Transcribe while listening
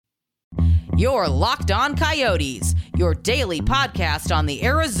Your Locked On Coyotes, your daily podcast on the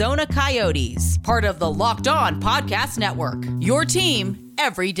Arizona Coyotes, part of the Locked On Podcast Network, your team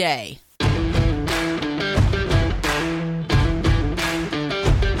every day.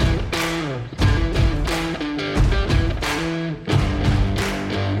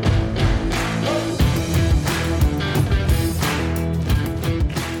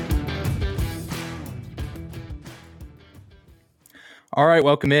 All right,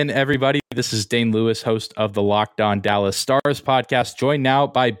 welcome in, everybody. This is Dane Lewis, host of the Locked On Dallas Stars podcast, joined now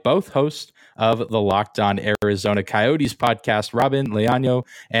by both hosts of the Locked On Arizona Coyotes podcast, Robin Leano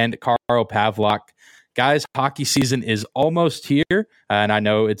and Carl Pavlock. Guys, hockey season is almost here, and I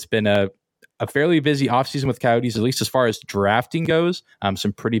know it's been a fairly busy offseason with Coyotes, at least as far as drafting goes.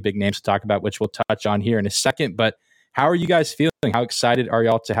 Some pretty big names to talk about, which we'll touch on here in a second. But how are you guys feeling? How excited are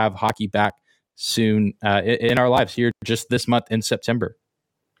y'all to have hockey back soon in our lives here just this month in September?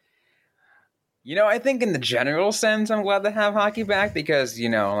 You know, I think in the general sense, I'm glad to have hockey back because,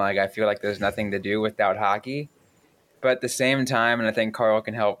 I feel like there's nothing to do without hockey. But at the same time, and I think Carl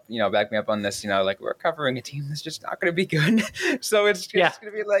can help, back me up on this, we're covering a team that's just not going to be good. So it's just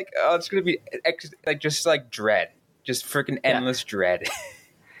going to be it's going to be just dread, just freaking endless dread.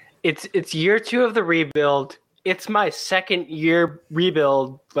 It's year 2 of the rebuild. It's my second year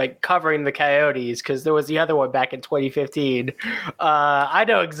rebuild, covering the Coyotes, because there was the other one back in 2015. I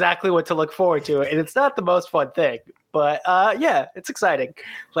know exactly what to look forward to, and it's not the most fun thing, but it's exciting.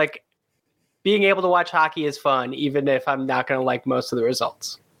 Being able to watch hockey is fun, even if I'm not going to like most of the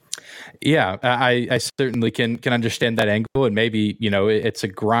results. Yeah, I certainly can understand that angle, and maybe it's a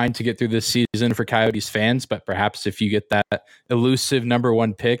grind to get through this season for Coyotes fans. But perhaps if you get that elusive number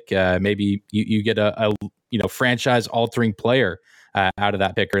 1 pick, maybe you get a franchise-altering player out of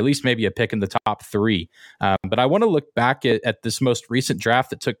that pick, or at least maybe a pick in the top 3. But I want to look back at this most recent draft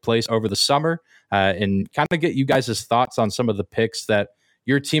that took place over the summer and kind of get you guys' thoughts on some of the picks that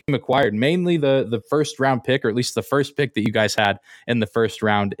your team acquired, mainly the first round pick, or at least the first pick that you guys had in the first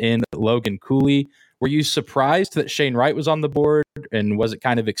round in Logan Cooley. Were you surprised that Shane Wright was on the board? And was it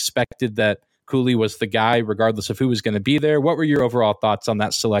kind of expected that Cooley was the guy, regardless of who was going to be there? What were your overall thoughts on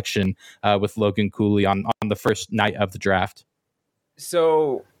that selection with Logan Cooley on the first night of the draft?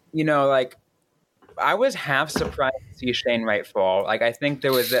 So, I was half surprised to see Shane Wright fall. I think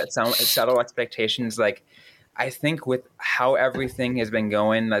there was that subtle expectations, I think with how everything has been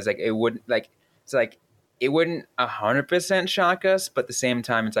going, it wouldn't 100% shock us, but at the same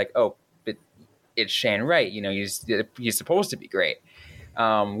time, it's it's Shane Wright. He's supposed to be great.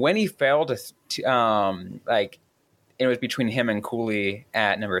 When he failed, it was between him and Cooley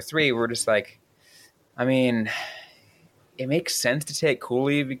at number 3. We're just it makes sense to take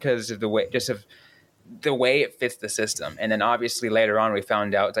Cooley because of the way it fits the system. And then obviously later on we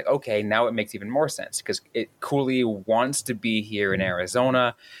found out it's okay, now it makes even more sense because Cooley wants to be here in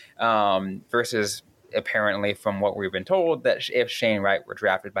Arizona versus apparently from what we've been told that if Shane Wright were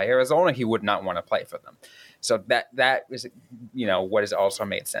drafted by Arizona, he would not want to play for them. So that is, what has also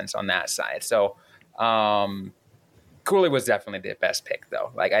made sense on that side. So Cooley was definitely the best pick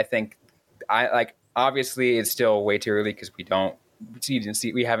though. Obviously it's still way too early because we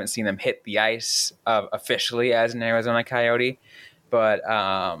haven't seen them hit the ice officially as an Arizona Coyote, but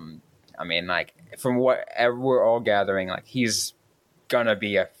from what we're all gathering, he's gonna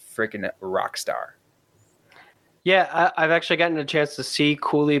be a freaking rock star. Yeah, I've actually gotten a chance to see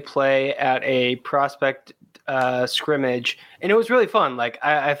Cooley play at a prospect scrimmage, and it was really fun.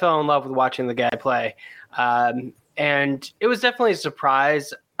 I fell in love with watching the guy play, and it was definitely a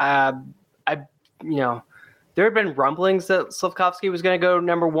surprise. There had been rumblings that Slafkovsky was going to go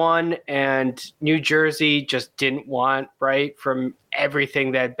number 1, and New Jersey just didn't want Wright from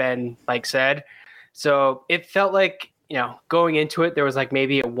everything that had been said. So it felt going into it, there was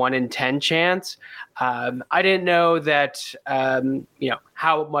maybe a 1 in 10 chance. I didn't know that,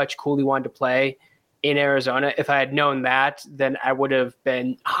 how much Cooley wanted to play in Arizona. If I had known that, then I would have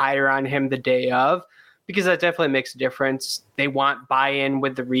been higher on him the day of, because that definitely makes a difference. They want buy-in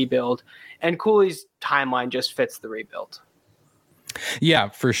with the rebuild, and Cooley's timeline just fits the rebuild. Yeah,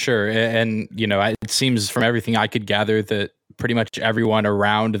 for sure. And, it seems from everything I could gather that pretty much everyone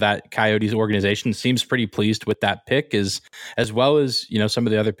around that Coyotes organization seems pretty pleased with that pick, as well as, some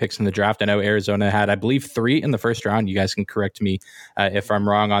of the other picks in the draft. I know Arizona had, I believe, 3 in the first round. You guys can correct me if I'm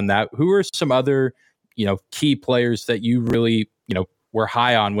wrong on that. Who are some other, key players that you really, were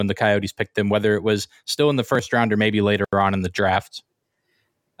high on when the Coyotes picked them, whether it was still in the first round or maybe later on in the draft?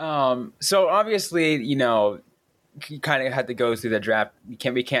 So obviously, you kind of had to go through the draft.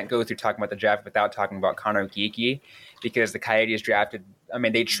 We can't go through talking about the draft without talking about Connor Geekie, because the Coyotes drafted.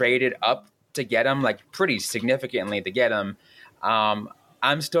 They traded up to get him, like pretty significantly to get him.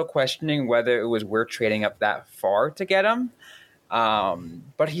 I'm still questioning whether it was worth trading up that far to get him.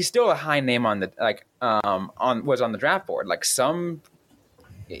 But he's still a high name on the was on the draft board. Like some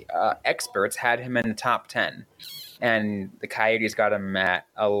experts had him in the top 10, and the Coyotes got him at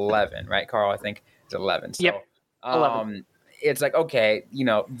 11, right, Carl? I think it's 11. So, yep, 11. It's like, okay,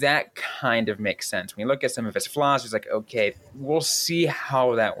 that kind of makes sense. When you look at some of his flaws, it's like, okay, we'll see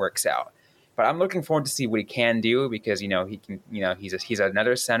how that works out. But I'm looking forward to see what he can do because, he can, he's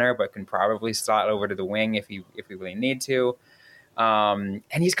another center, but can probably slot over to the wing if we really need to. And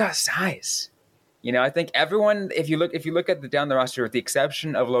he's got size. I think everyone, if you look at the down the roster, with the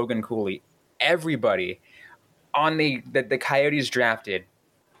exception of Logan Cooley, everybody on the Coyotes drafted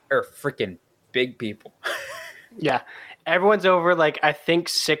are freaking big people. Yeah. Everyone's over, I think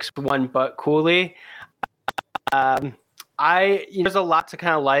 6'1", but Cooley. There's a lot to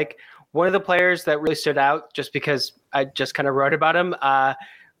kind of like. One of the players that really stood out, just because I just kind of wrote about him,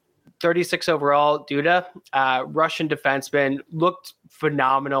 36 overall, Duda, Russian defenseman, looked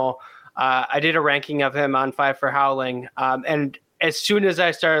phenomenal. I did a ranking of him on 5 for Howling, and as soon as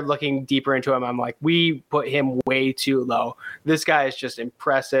I started looking deeper into him, I'm like, we put him way too low. This guy is just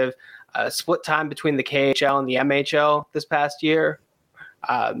impressive. Split time between the KHL and the MHL this past year,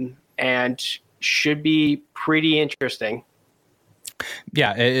 and should be pretty interesting.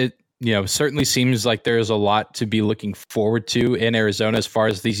 Yeah, it certainly seems like there's a lot to be looking forward to in Arizona as far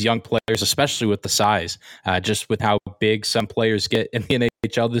as these young players, especially with the size, just with how big some players get in the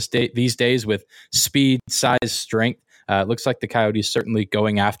NHL these days with speed, size, strength. It looks like the Coyotes certainly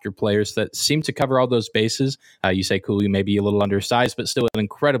going after players that seem to cover all those bases. You say Cooley may be a little undersized, but still an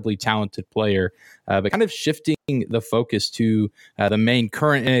incredibly talented player. But kind of shifting the focus to the main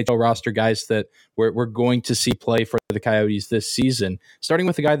current NHL roster guys that we're going to see play for the Coyotes this season. Starting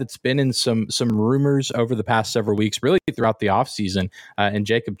with a guy that's been in some rumors over the past several weeks, really throughout the offseason, and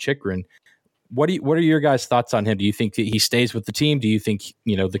Jakob Chychrun. What are your guys' thoughts on him? Do you think that he stays with the team? Do you think,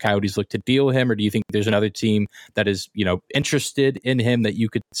 the Coyotes look to deal him, or do you think there's another team that is, interested in him that you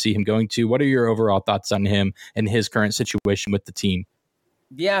could see him going to? What are your overall thoughts on him and his current situation with the team?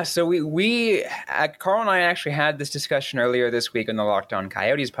 Yeah, so we Carl and I actually had this discussion earlier this week on the Locked On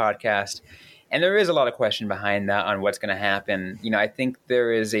Coyotes podcast, and there is a lot of question behind that on what's going to happen. I think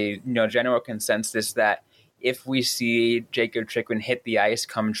there is a general consensus that if we see Jakob Chychrun hit the ice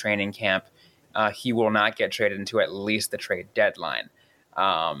come training camp, he will not get traded until at least the trade deadline.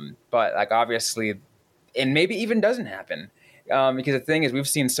 But obviously, and maybe even doesn't happen, because the thing is, we've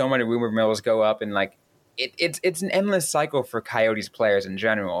seen so many rumor mills go up, and it's an endless cycle for Coyotes players in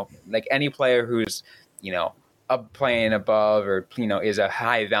general. Any player who's playing above or is a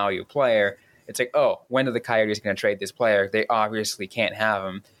high value player, it's like, oh, when are the Coyotes going to trade this player? They obviously can't have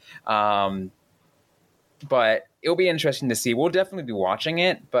him. But it'll be interesting to see. We'll definitely be watching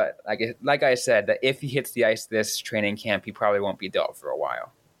it. But like I said, that if he hits the ice this training camp, he probably won't be dealt for a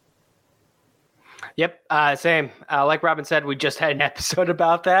while. Yep, same. Like Robin said, we just had an episode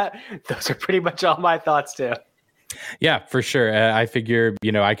about that. Those are pretty much all my thoughts too. Yeah, for sure. I figure,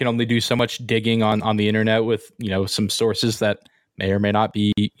 I can only do so much digging on the internet with, some sources that may or may not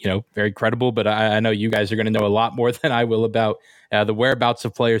be, very credible. But I know you guys are going to know a lot more than I will about the whereabouts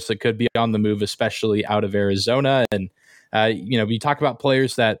of players that could be on the move, especially out of Arizona. And, we talk about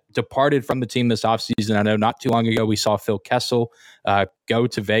players that departed from the team this offseason. I know not too long ago we saw Phil Kessel go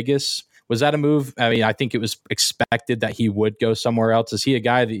to Vegas. Was that a move? I mean, I think it was expected that he would go somewhere else. Is he a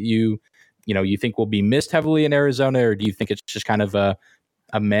guy that you think will be missed heavily in Arizona, or do you think it's just kind of a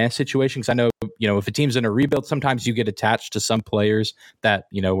meh situation? Because I know, if a team's in a rebuild, sometimes you get attached to some players that,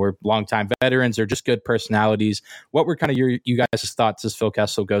 were longtime veterans or just good personalities. What were kind of you guys' thoughts as Phil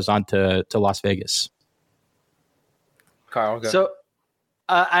Kessel goes on to Las Vegas? Carl, go. So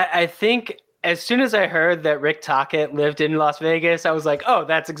I think as soon as I heard that Rick Tocchet lived in Las Vegas, I was like, oh,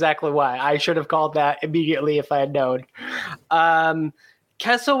 that's exactly why. I should have called that immediately if I had known.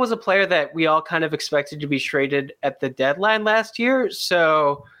 Kessel was a player that we all kind of expected to be traded at the deadline last year.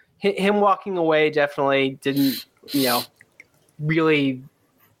 So him walking away definitely didn't, really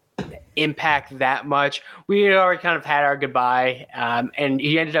impact that much. We had already kind of had our goodbye, and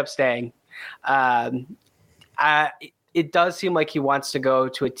he ended up staying. It does seem like he wants to go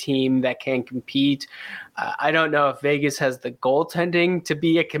to a team that can compete. I don't know if Vegas has the goaltending to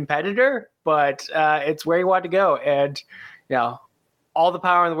be a competitor, but it's where he wanted to go. And, all the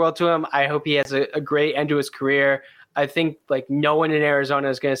power in the world to him. I hope he has a great end to his career. I think no one in Arizona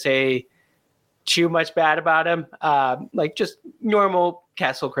is going to say too much bad about him, just normal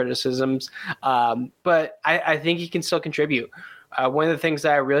Kessel criticisms. But I think he can still contribute. One of the things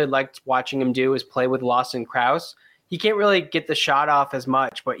that I really liked watching him do is play with Lawson Krause. He can't really get the shot off as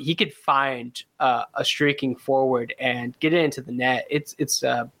much, but he could find a streaking forward and get it into the net. It's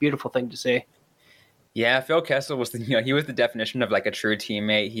a beautiful thing to see. Yeah, Phil Kessel was he was the definition of like a true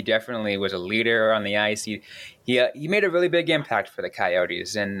teammate. He definitely was a leader on the ice. He made a really big impact for the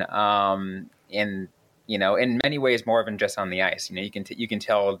Coyotes, and in many ways more than just on the ice. You can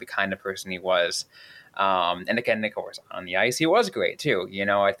tell the kind of person he was. And again, of course, on the ice, he was great too.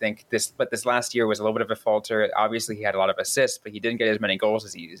 I think this last year was a little bit of a falter. Obviously, he had a lot of assists, but he didn't get as many goals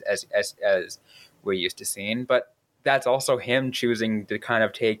as we're used to seeing. But that's also him choosing to kind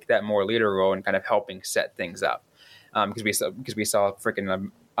of take that more leader role and kind of helping set things up. Because we saw a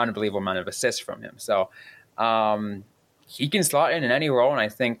freaking unbelievable amount of assists from him. So he can slot in any role, and I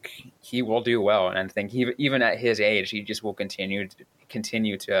think he will do well. And I think even at his age, he just will continue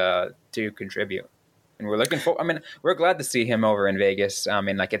to contribute. And we're looking for. We're glad to see him over in Vegas.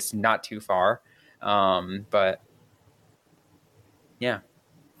 It's not too far, but yeah,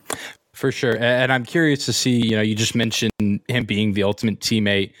 for sure. And I'm curious to see. You just mentioned him being the ultimate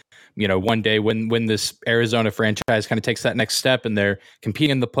teammate. One day when this Arizona franchise kind of takes that next step and they're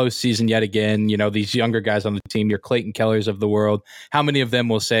competing in the postseason yet again. These younger guys on the team, your Clayton Kellers of the world. How many of them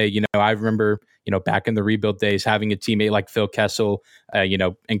will say, I remember, back in the rebuild days, having a teammate like Phil Kessel,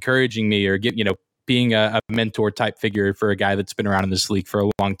 encouraging me or being a mentor type figure for a guy that's been around in this league for a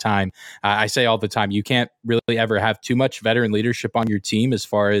long time. I say all the time, you can't really ever have too much veteran leadership on your team as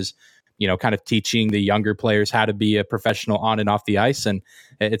far as, kind of teaching the younger players how to be a professional on and off the ice. And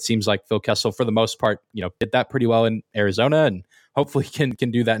it seems like Phil Kessel, for the most part, did that pretty well in Arizona and hopefully can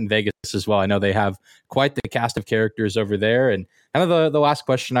do that in Vegas as well. I know they have quite the cast of characters over there. And kind of the last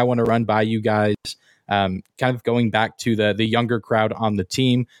question I want to run by you guys, kind of going back to the younger crowd on the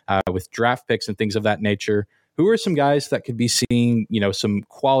team with draft picks and things of that nature. Who are some guys that could be seeing, some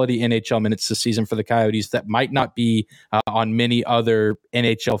quality NHL minutes this season for the Coyotes that might not be on many other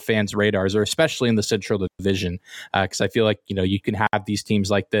NHL fans' radars, or especially in the Central Division? Because I feel like, you can have these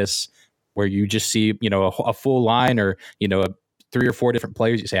teams like this where you just see, a full line or, 3 or 4 different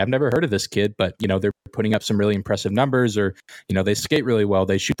players. You say, I've never heard of this kid, but, they're putting up some really impressive numbers, or, they skate really well.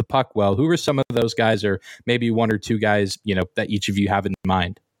 They shoot the puck well. Who are some of those guys, or maybe 1 or 2 guys, that each of you have in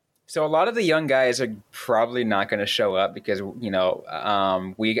mind? So a lot of the young guys are probably not going to show up because,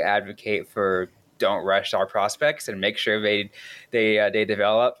 we advocate for don't rush our prospects and make sure they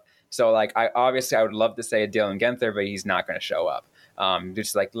develop. So I would love to say Dylan Guenther, but he's not going to show up.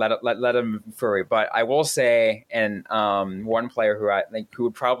 Just let him furry. But I will say, and one player who I think who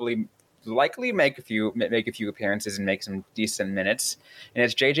would probably likely make a few appearances and make some decent minutes, and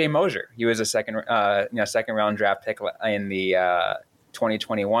it's JJ Mosier. He was a second round draft pick in the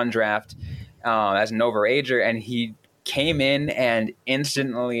 2021 draft as an overager, and he came in and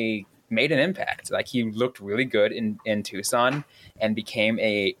instantly made an impact. He looked really good in Tucson and became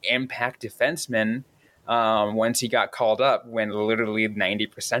a impact defenseman once he got called up, when literally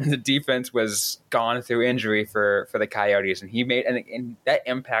 90% of the defense was gone through injury for the Coyotes, and he made and that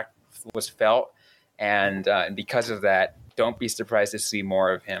impact was felt, and because of that, don't be surprised to see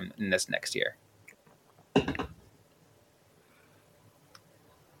more of him in this next year.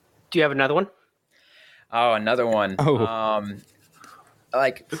 Do you have another one? Oh, another one. Oh.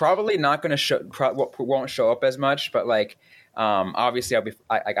 Probably not going to won't show up as much, but obviously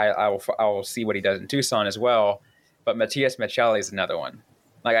I will see what he does in Tucson as well. But Matias Maccelli is another one.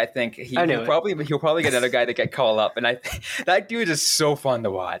 I think he'll probably get another guy to get called up, and that dude is so fun to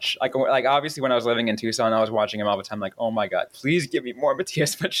watch. Obviously when I was living in Tucson, I was watching him all the time. Oh my God, please give me more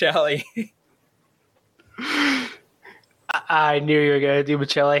Matias Maccelli. I knew you were going to do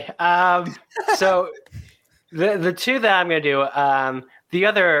Maccelli. So the 2 that I'm going to do, the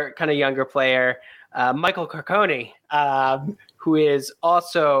other kind of younger player, Michael Carcone, who is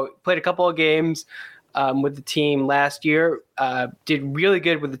also played a couple of games with the team last year, did really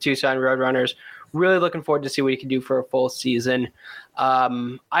good with the Tucson Roadrunners. Really looking forward to see what he can do for a full season. A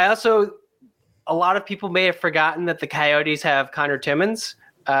lot of people may have forgotten that the Coyotes have Connor Timmins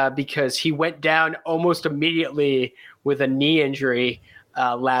because he went down almost immediately with a knee injury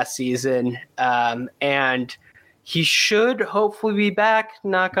last season. And he should hopefully be back,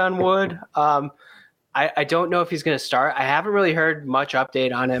 knock on wood. I don't know if he's going to start. I haven't really heard much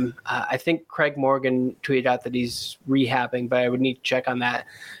update on him. I think Craig Morgan tweeted out that he's rehabbing, but I would need to check on that.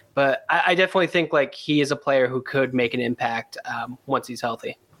 But I definitely think he is a player who could make an impact once he's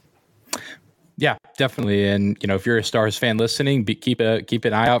healthy. Yeah, definitely. And, if you're a Stars fan listening, keep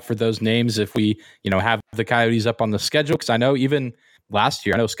an eye out for those names if we, have the Coyotes up on the schedule. Because I know even, last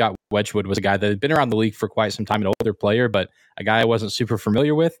year. I know Scott Wedgwood was a guy that had been around the league for quite some time, an older player, but a guy I wasn't super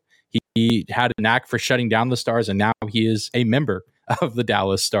familiar with. He had a knack for shutting down the Stars, and now he is a member of the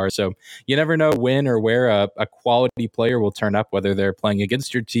Dallas Stars. So you never know when or where a quality player will turn up, whether they're playing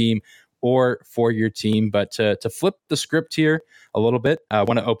against your team or for your team. But to flip the script here a little bit, I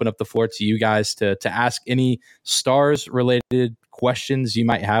want to open up the floor to you guys to ask any Stars-related questions you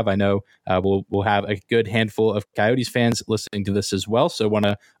might have. I know we'll have a good handful of Coyotes fans listening to this as well, so I want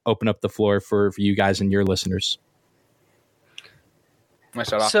to open up the floor for you guys and your listeners.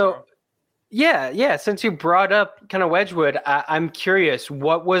 So, yeah. Since you brought up kind of Wedgwood, I'm curious,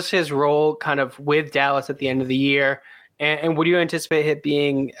 what was his role kind of with Dallas at the end of the year, and what do you anticipate it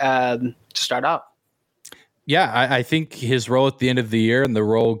being to start out? Yeah, I think his role at the end of the year and the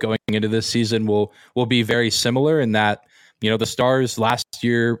role going into this season will be very similar in that, the Stars last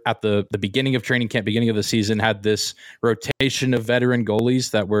year at the beginning of training camp, beginning of the season, had this rotation of veteran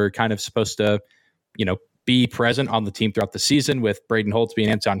goalies that were kind of supposed to, be present on the team throughout the season, with Braden Holtby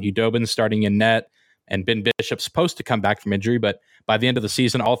and Anton Hudobin starting in net, and Ben Bishop supposed to come back from injury. But by the end of the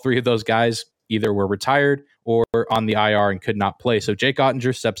season, all three of those guys either were retired or on the IR and could not play. So Jake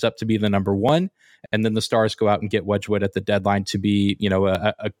Ottinger steps up to be the number one, and then the Stars go out and get Wedgwood at the deadline to be,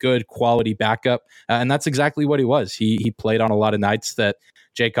 a good quality backup. And that's exactly what he was. He played on a lot of nights that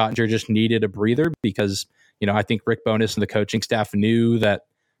Jake Ottinger just needed a breather because, I think Rick Bowness and the coaching staff knew that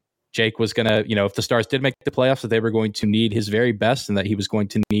Jake was going to, if the Stars did make the playoffs, that they were going to need his very best and that he was going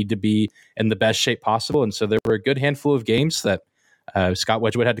to need to be in the best shape possible. And so there were a good handful of games that Scott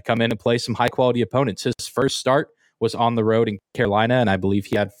Wedgwood had to come in and play some high-quality opponents. His first start was on the road in Carolina, and I believe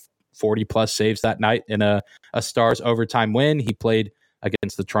he had 40-plus saves that night in a Stars overtime win. He played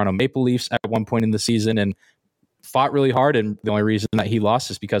against the Toronto Maple Leafs at one point in the season and fought really hard, and the only reason that he lost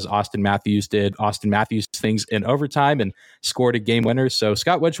is because Auston Matthews did Auston Matthews things in overtime and scored a game winner. So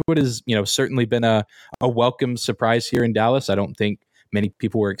Scott Wedgwood has, certainly been a welcome surprise here in Dallas. I don't think many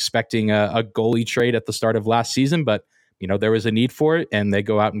people were expecting a goalie trade at the start of last season, but there was a need for it, and they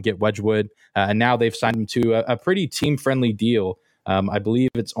go out and get Wedgwood, and now they've signed him to a pretty team-friendly deal. I believe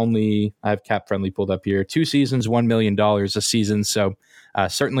it's only, I have Cap Friendly pulled up here, 2 seasons, $1 million a season. So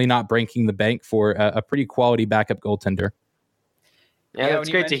certainly not breaking the bank for a pretty quality backup goaltender. Yeah, that's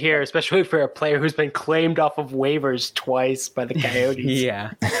great to hear, especially for a player who's been claimed off of waivers twice by the Coyotes.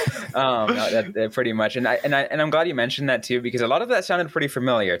 Yeah, that pretty much. And I'm glad you mentioned that too, because a lot of that sounded pretty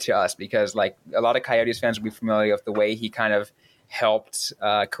familiar to us, because like a lot of Coyotes fans will be familiar with the way he kind of helped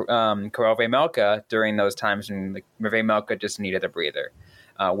Karel Vejmelka during those times when Vejmelka just needed a breather.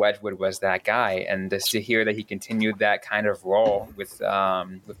 Wedgwood was that guy, and just to hear that he continued that kind of role with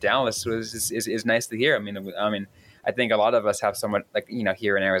Dallas is nice to hear. I mean, I think a lot of us have somewhat,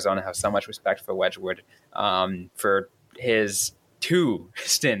 here in Arizona, have so much respect for Wedgwood for his 2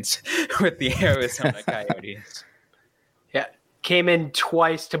 stints with the Arizona Coyotes. Yeah, came in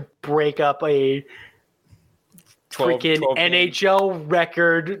twice to break up a freaking 12 NHL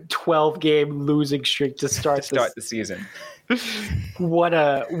record 12-game losing streak to start the season. What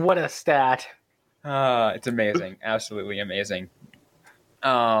a stat. It's amazing. Absolutely amazing.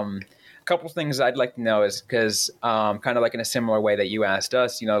 A couple things I'd like to know is because kind of like in a similar way that you asked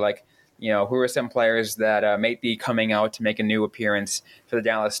us, who are some players that might be coming out to make a new appearance for the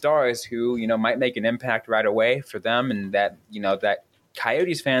Dallas Stars who, might make an impact right away for them, and that, that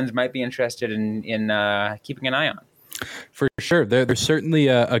Coyotes fans might be interested in keeping an eye on. For sure. There's certainly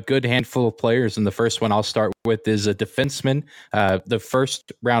a good handful of players, and the first one I'll start with is a defenseman. The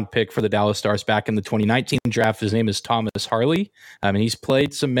first round pick for the Dallas Stars back in the 2019 draft, his name is Thomas Harley, and he's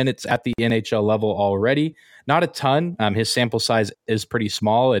played some minutes at the NHL level already. Not a ton. His sample size is pretty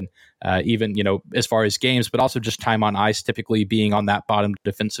small, and even, as far as games, but also just time on ice, typically being on that bottom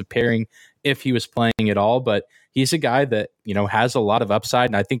defensive pairing if he was playing at all. But he's a guy that, has a lot of upside.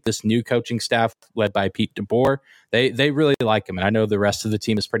 And I think this new coaching staff led by Pete DeBoer, they really like him. And I know the rest of the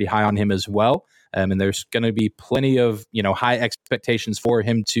team is pretty high on him as well. And there's going to be plenty of, high expectations for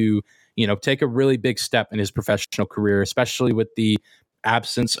him to, take a really big step in his professional career, especially with the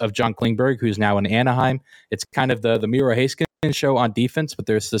absence of John Klingberg, who's now in Anaheim. It's kind of the Miro Heiskanen show on defense, but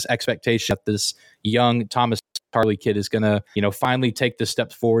there's this expectation that this young Thomas Harley kid is going to, finally take the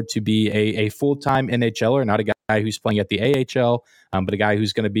steps forward to be a full-time NHLer, not a guy who's playing at the AHL, but a guy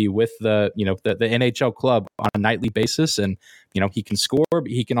who's going to be with the NHL club on a nightly basis. And, he can score, but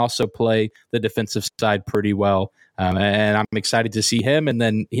he can also play the defensive side pretty well. And I'm excited to see him. And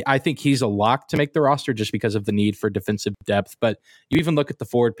then I think he's a lock to make the roster just because of the need for defensive depth. But you even look at the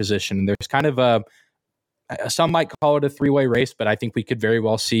forward position, and there's kind of some might call it a 3-way race, but I think we could very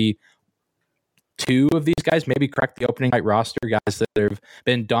well see two of these guys maybe crack the opening night roster, guys that have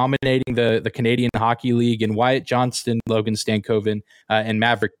been dominating the Canadian Hockey League, and Wyatt Johnston, Logan Stankoven, and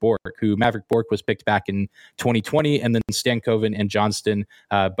Maverick Bourque, who Maverick Bourque was picked back in 2020, and then Stankoven and Johnston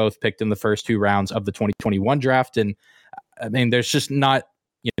both picked in the first 2 rounds of the 2021 draft. And I mean, there's just not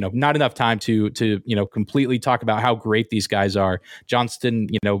enough time to completely talk about how great these guys are. Johnston,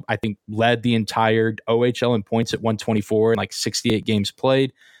 I think led the entire OHL in points at 124 and like 68 games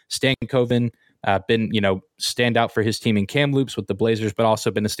played. Stankoven been standout for his team in Kamloops with the Blazers, but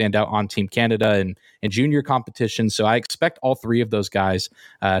also been a standout on Team Canada and junior competition. So I expect all 3 of those guys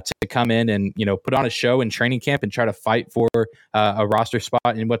to come in and put on a show in training camp and try to fight for a roster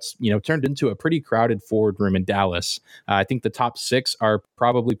spot in what's turned into a pretty crowded forward room in Dallas. I think the top 6 are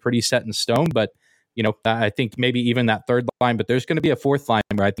probably pretty set in stone, but I think maybe even that third line, but there's going to be a fourth line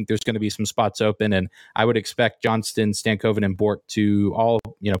where I think there's going to be some spots open, and I would expect Johnston, Stankoven, and Bourque to all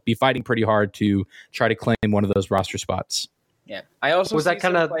be fighting pretty hard to try to claim one of those roster spots. Yeah, I also was that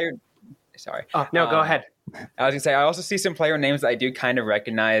kind of player. Sorry, no, go ahead. I was gonna say I also see some player names that I do kind of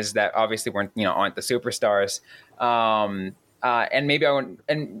recognize that obviously weren't aren't the superstars. And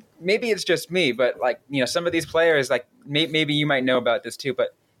maybe it's just me, but some of these players, maybe you might know about this too,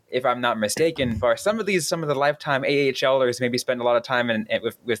 but if I'm not mistaken, for some of the lifetime AHLers maybe spend a lot of time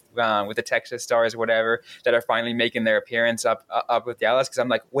with the Texas Stars or whatever that are finally making their appearance up with Dallas. Because I'm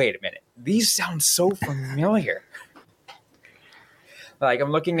like, wait a minute, these sound so familiar. I'm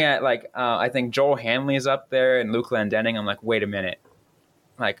looking at I think Joel Hanley is up there and Luke Glendening. I'm like, wait a minute,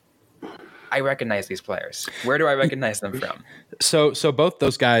 I recognize these players. Where do I recognize them from? So both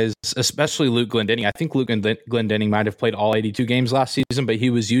those guys, especially Luke Glendening, I think Luke Glendening might have played all 82 games last season, but he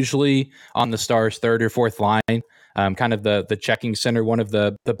was usually on the Stars' third or fourth line, kind of the checking center, one of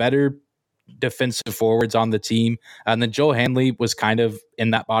the better defensive forwards on the team. And then Joel Hanley was kind of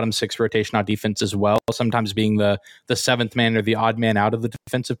in that bottom 6 rotation on defense as well, sometimes being the 7th man or the odd man out of the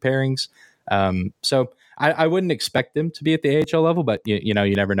defensive pairings. So I wouldn't expect them to be at the AHL level, but you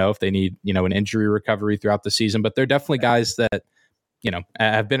never know if they need, an injury recovery throughout the season, but they're definitely guys that,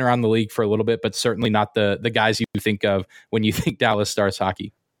 have been around the league for a little bit, but certainly not the guys you think of when you think Dallas Stars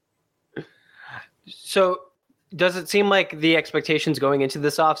hockey. So does it seem like the expectations going into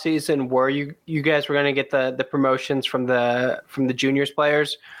this offseason were you guys were going to get the promotions from the juniors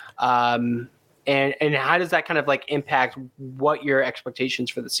players? And how does that kind of impact what your expectations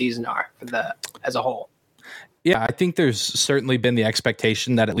for the season are as a whole? Yeah, I think there's certainly been the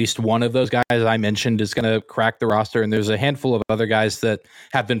expectation that at least one of those guys I mentioned is going to crack the roster. And there's a handful of other guys that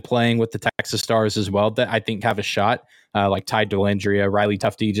have been playing with the Texas Stars as well that I think have a shot, like Ty Dellandrea, Riley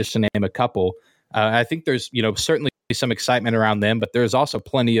Tufte, just to name a couple. I think there's, certainly some excitement around them, but there's also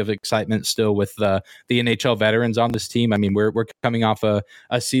plenty of excitement still with the NHL veterans on this team. I mean, we're coming off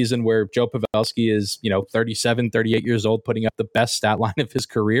a season where Joe Pavelski is, 37, 38 years old, putting up the best stat line of his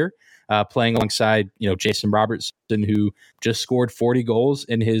career, playing alongside, Jason Robertson, who just scored 40 goals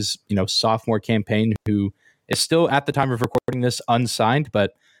in his, sophomore campaign, who is still at the time of recording this unsigned,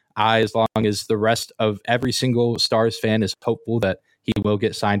 but as long as the rest of every single Stars fan is hopeful that he will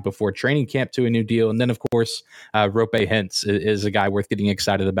get signed before training camp to a new deal. And then, of course, Rope Hintz is a guy worth getting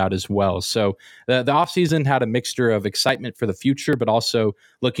excited about as well. So the offseason had a mixture of excitement for the future, but also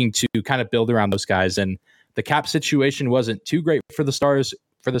looking to kind of build around those guys. And the cap situation wasn't too great for the Stars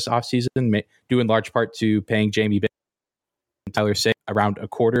for this offseason, due in large part to paying Jamie Benn and Tyler Say around a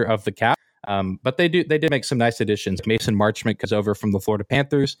quarter of the cap. But they did make some nice additions. Mason Marchment comes over from the Florida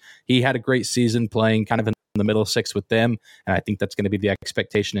Panthers. He had a great season playing kind of in the middle 6 with them, and I think that's going to be the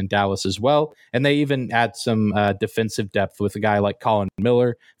expectation in Dallas as well. And they even add some defensive depth with a guy like Colin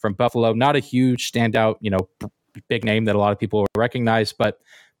Miller from Buffalo. Not a huge standout, big name that a lot of people recognize, but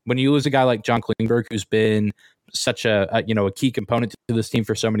when you lose a guy like John Klingberg, who's been such a key component to this team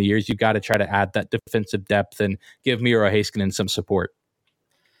for so many years, you've got to try to add that defensive depth and give Miro Heiskanen some support.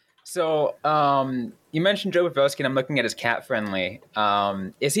 So you mentioned Joe Pavelski, and I'm looking at his cap friendly.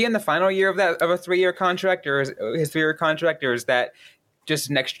 Is he in the final year of a 3-year contract, or is his 3-year contract, or is that just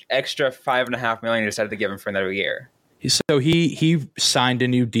an extra $5.5 million you decided to give him for another year? So he signed a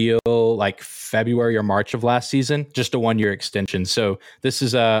new deal like February or March of last season, just a 1-year extension. So this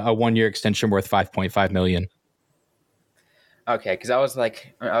is a 1-year extension worth $5.5 million. Okay, because I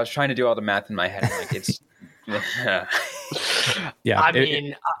was trying to do all the math in my head. Like it's yeah.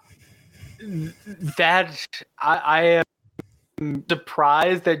 I am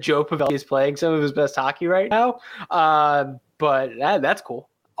surprised that Joe Pavelski is playing some of his best hockey right now. But that's cool.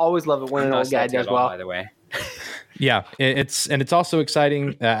 Always love it when an old guy does well. By the way. Yeah, it's also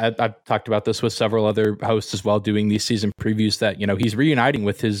exciting. I've talked about this with several other hosts as well, doing these season previews. That he's reuniting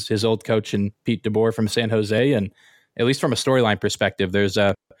with his old coach and Pete DeBoer from San Jose, and at least from a storyline perspective, there's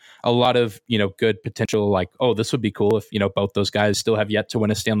a lot of good potential. Like, oh, this would be cool if both those guys still have yet to win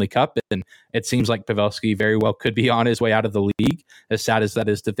a Stanley Cup, and it seems like Pavelski very well could be on his way out of the league. As sad as that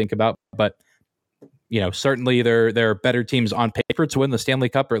is to think about, but certainly there are better teams on paper to win the Stanley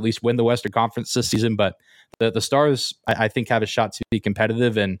Cup or at least win the Western Conference this season. But the Stars, I think, have a shot to be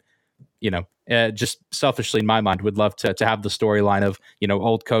competitive. And, just selfishly in my mind, would love to have the storyline of,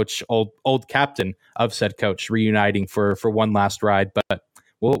 old coach, old captain of said coach reuniting for one last ride. But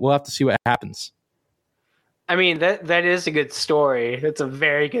we'll have to see what happens. I mean, that is a good story. It's a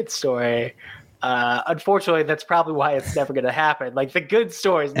very good story. Unfortunately, that's probably why it's never going to happen. Like, the good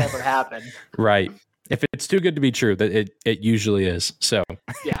stories never happen. Right. If it's too good to be true, that it usually is. So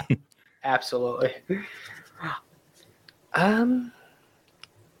yeah, absolutely. Yeah.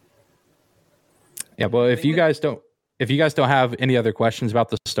 Well, if you guys don't have any other questions about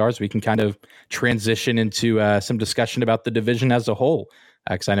the Stars, we can kind of transition into some discussion about the division as a whole.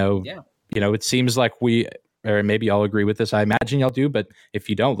 Because I know, it seems like we, or maybe y'all agree with this. I imagine y'all do, but if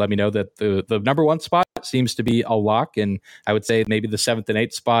you don't, let me know that the number one spot seems to be a lock, and I would say maybe the 7th and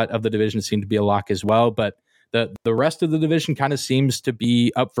 8th spot of the division seem to be a lock as well. But the rest of the division kind of seems to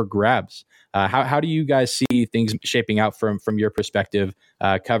be up for grabs. How do you guys see things shaping out from your perspective,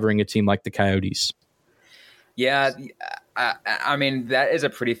 covering a team like the Coyotes? Yeah, I mean, that is a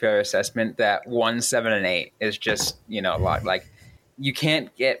pretty fair assessment. That 1, 7, and 8 is just a lot. Like, you can't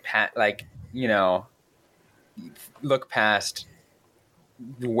get look past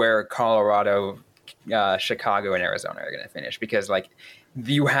where Colorado, Chicago, and Arizona are going to finish, because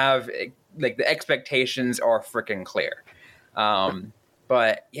you have the expectations are freaking clear.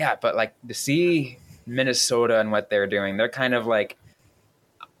 But to see Minnesota and what they're doing, they're kind of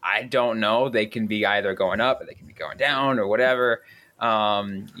I don't know. They can be either going up or they can be going down or whatever.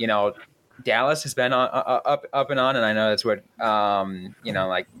 Dallas has been up and on, and I know that's what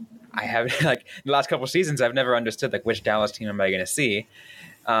I have the last couple of seasons. I've never understood which Dallas team am I going to see.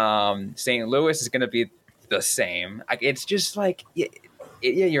 St. Louis is going to be the same. It's just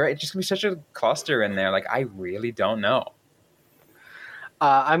you're right. It's just going to be such a cluster in there. I really don't know.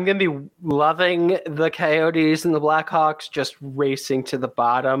 I'm going to be loving the Coyotes and the Blackhawks just racing to the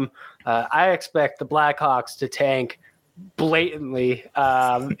bottom. I expect the Blackhawks to tank blatantly,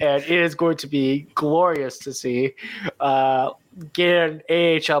 and it is going to be glorious to see. Get an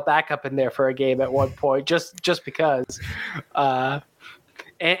AHL backup in there for a game at one point, just because,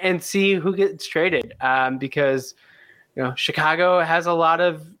 and see who gets traded. Because Chicago has a lot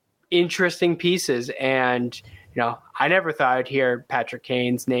of interesting pieces, and I never thought I'd hear Patrick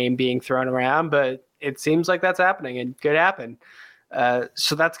Kane's name being thrown around, but it seems like that's happening and could happen.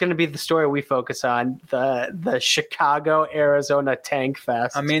 So that's going to be the story we focus on, the Chicago-Arizona tank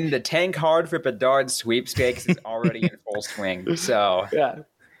fest. I mean, the tank hard for Bedard sweepstakes is already in full swing. So yeah.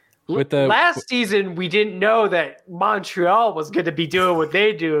 Last season, we didn't know that Montreal was going to be doing what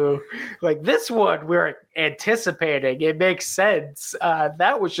they do. This one, we're anticipating. It makes sense.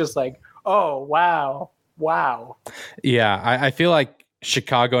 That was just oh, wow. Yeah, I feel like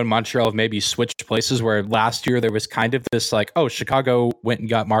Chicago and Montreal have maybe switched places, where last year there was kind of this Chicago went and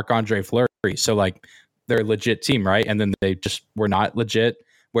got Marc-Andre Fleury. So they're a legit team, right? And then they just were not legit,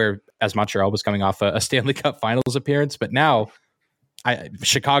 whereas Montreal was coming off a Stanley Cup Finals appearance. But now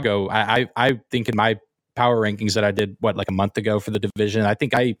Chicago, I think in my power rankings that I did, a month ago for the division, I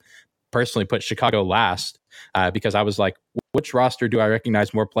think I personally put Chicago last because I was which roster do I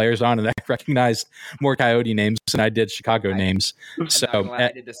recognize more players on? And I recognized more Coyote names than I did Chicago names. So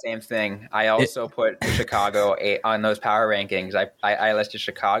I did the same thing. I also put Chicago 8 on those power rankings. I listed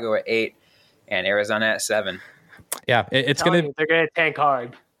Chicago at 8 and Arizona at 7. Yeah, they're going to tank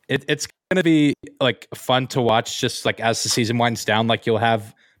hard. It's going to be fun to watch, just as the season winds down. You'll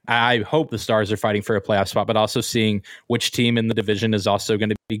have, I hope the Stars are fighting for a playoff spot, but also seeing which team in the division is also going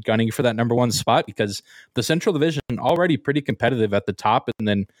to be gunning for that number one spot, because the Central Division already pretty competitive at the top. And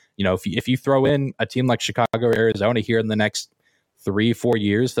then, if you throw in a team like Chicago or Arizona here in the next 3-4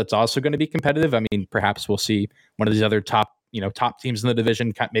 years, that's also going to be competitive. I mean, perhaps we'll see one of these other top teams in the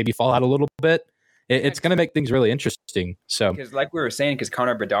division maybe fall out a little bit. It's going to make things really interesting. So, because we were saying, because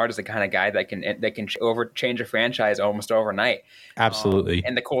Connor Bedard is the kind of guy that can change a franchise almost overnight. Absolutely.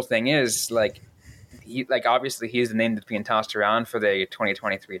 And the cool thing is, obviously he's the name that's being tossed around for the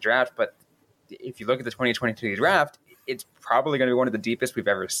 2023 draft. But if you look at the 2023 draft, it's probably going to be one of the deepest we've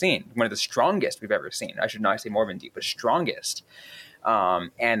ever seen, one of the strongest we've ever seen. I should not say more than deep, but strongest.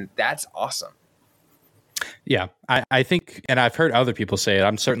 And that's awesome. Yeah, I think, and I've heard other people say it.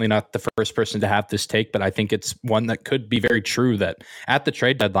 I'm certainly not the first person to have this take, but I think it's one that could be very true that at the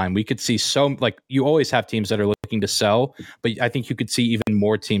trade deadline, we could see you always have teams that are looking to sell, but I think you could see even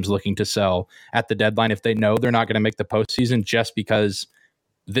more teams looking to sell at the deadline if they know they're not going to make the postseason just because,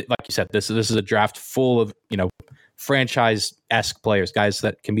 like you said, this is a draft full of, franchise-esque players, guys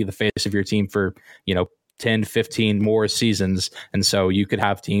that can be the face of your team for, 10, 15 more seasons. And so you could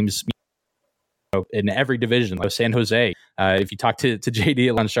have teams in every division, like San Jose. If you talk to JD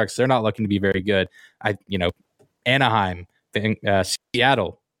Atlanta Sharks, they're not looking to be very good. Anaheim,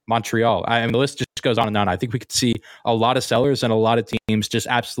 Seattle, Montreal. The list just goes on and on. I think we could see a lot of sellers and a lot of teams just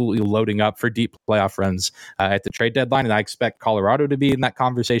absolutely loading up for deep playoff runs at the trade deadline. And I expect Colorado to be in that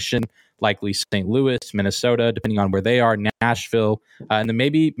conversation, likely St. Louis, Minnesota, depending on where they are, Nashville, and then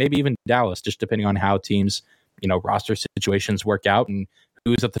maybe even Dallas, just depending on how teams, roster situations work out and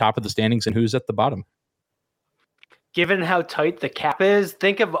who's at the top of the standings and who's at the bottom. Given how tight the cap is,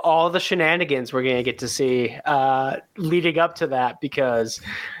 think of all the shenanigans we're going to get to see leading up to that, because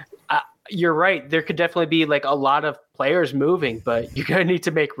you're right. There could definitely be like a lot of players moving, but you're going to need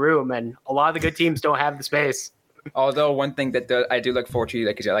to make room, and a lot of the good teams don't have the space. Although one thing that I do look forward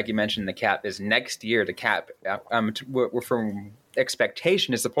to, like you mentioned, the cap is next year. The cap, we're from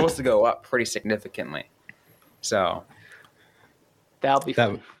expectation, is supposed to go up pretty significantly. So that'll be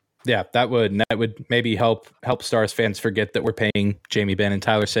fun. That would maybe help Stars fans forget that we're paying Jamie Benn and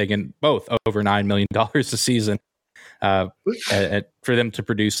Tyler Seguin both over $9 million a season for them to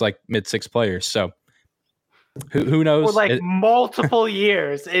produce like mid-six players. So who knows? For multiple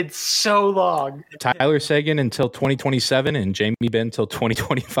years. It's so long. Tyler Seguin until 2027 and Jamie Benn until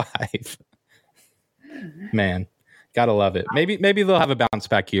 2025. Man. Gotta love it. Maybe they'll have a bounce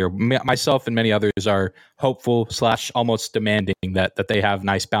back year. Myself and many others are hopeful / almost demanding that they have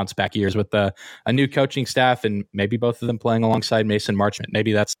nice bounce back years with a new coaching staff and maybe both of them playing alongside Mason Marchment.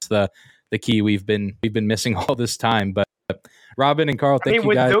 Maybe that's the key we've been missing all this time. But Robin and Carl, thank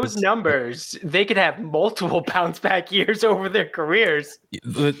you guys. With those numbers, they could have multiple bounce back years over their careers.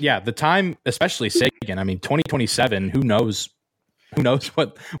 Yeah, the time, especially Seguin. 2027. Who knows? Who knows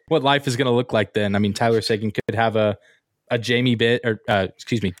what life is going to look like then? Tyler Seguin could have a Jamie Benn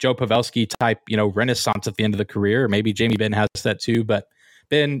Joe Pavelski type, renaissance at the end of the career. Or maybe Jamie Benn has that too, but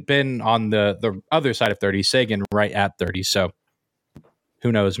Ben on the other side of 30, Seguin right at 30. So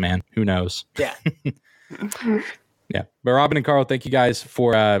who knows, man? Who knows? Yeah. Yeah. But Robin and Carl, thank you guys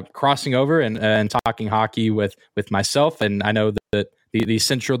for crossing over and talking hockey with myself. And I know that the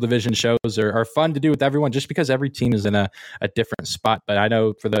Central Division shows are fun to do with everyone just because every team is in a different spot. But I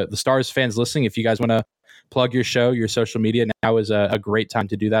know for the Stars fans listening, if you guys want to plug your show, your social media, now is a great time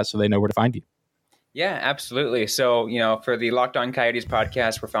to do that so they know where to find you. Yeah, absolutely. So, for the Locked On Coyotes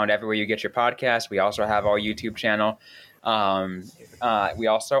podcast, we're found everywhere you get your podcast. We also have our YouTube channel. We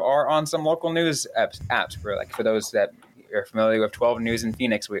also are on some local news apps for those that are familiar with 12 News in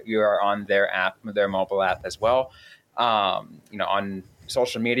Phoenix. We are on their app, their mobile app as well. On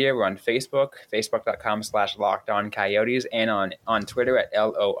social media, we're on Facebook, facebook.com/LockedOnCoyotes, and on Twitter at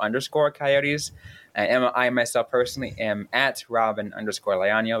LO_Coyotes. And I myself personally am at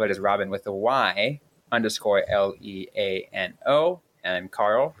Robin_Leano. That is Robin with a Y _LEANO. And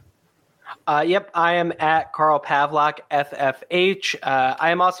Carl. Yep, I am at Carl Pavlock, FFH. I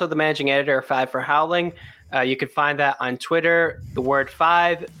am also the managing editor of 5 for Howling. You can find that on Twitter, the word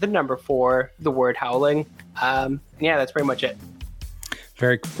 5, the number 4, the word Howling. Yeah, that's pretty much it.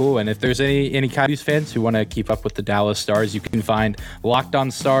 Very cool. And if there's any Coyotes fans who want to keep up with the Dallas Stars, you can find Locked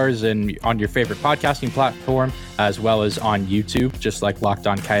On Stars and on your favorite podcasting platform, as well as on YouTube, just like Locked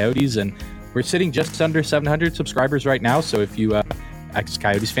On Coyotes. And we're sitting just under 700 subscribers right now. So if you,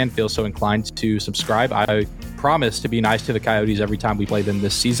 ex-Coyotes fan, feel so inclined to subscribe, I promise to be nice to the Coyotes every time we play them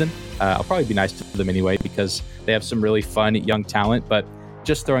this season. I'll probably be nice to them anyway because they have some really fun young talent, but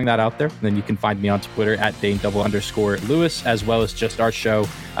just throwing that out there. And then you can find me on Twitter at Dane_Lewis, as well as just our show,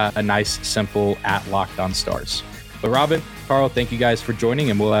 a nice, simple at Locked On Stars. But Robin, Carl, thank you guys for joining,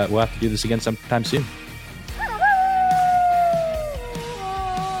 and we'll have to do this again sometime soon.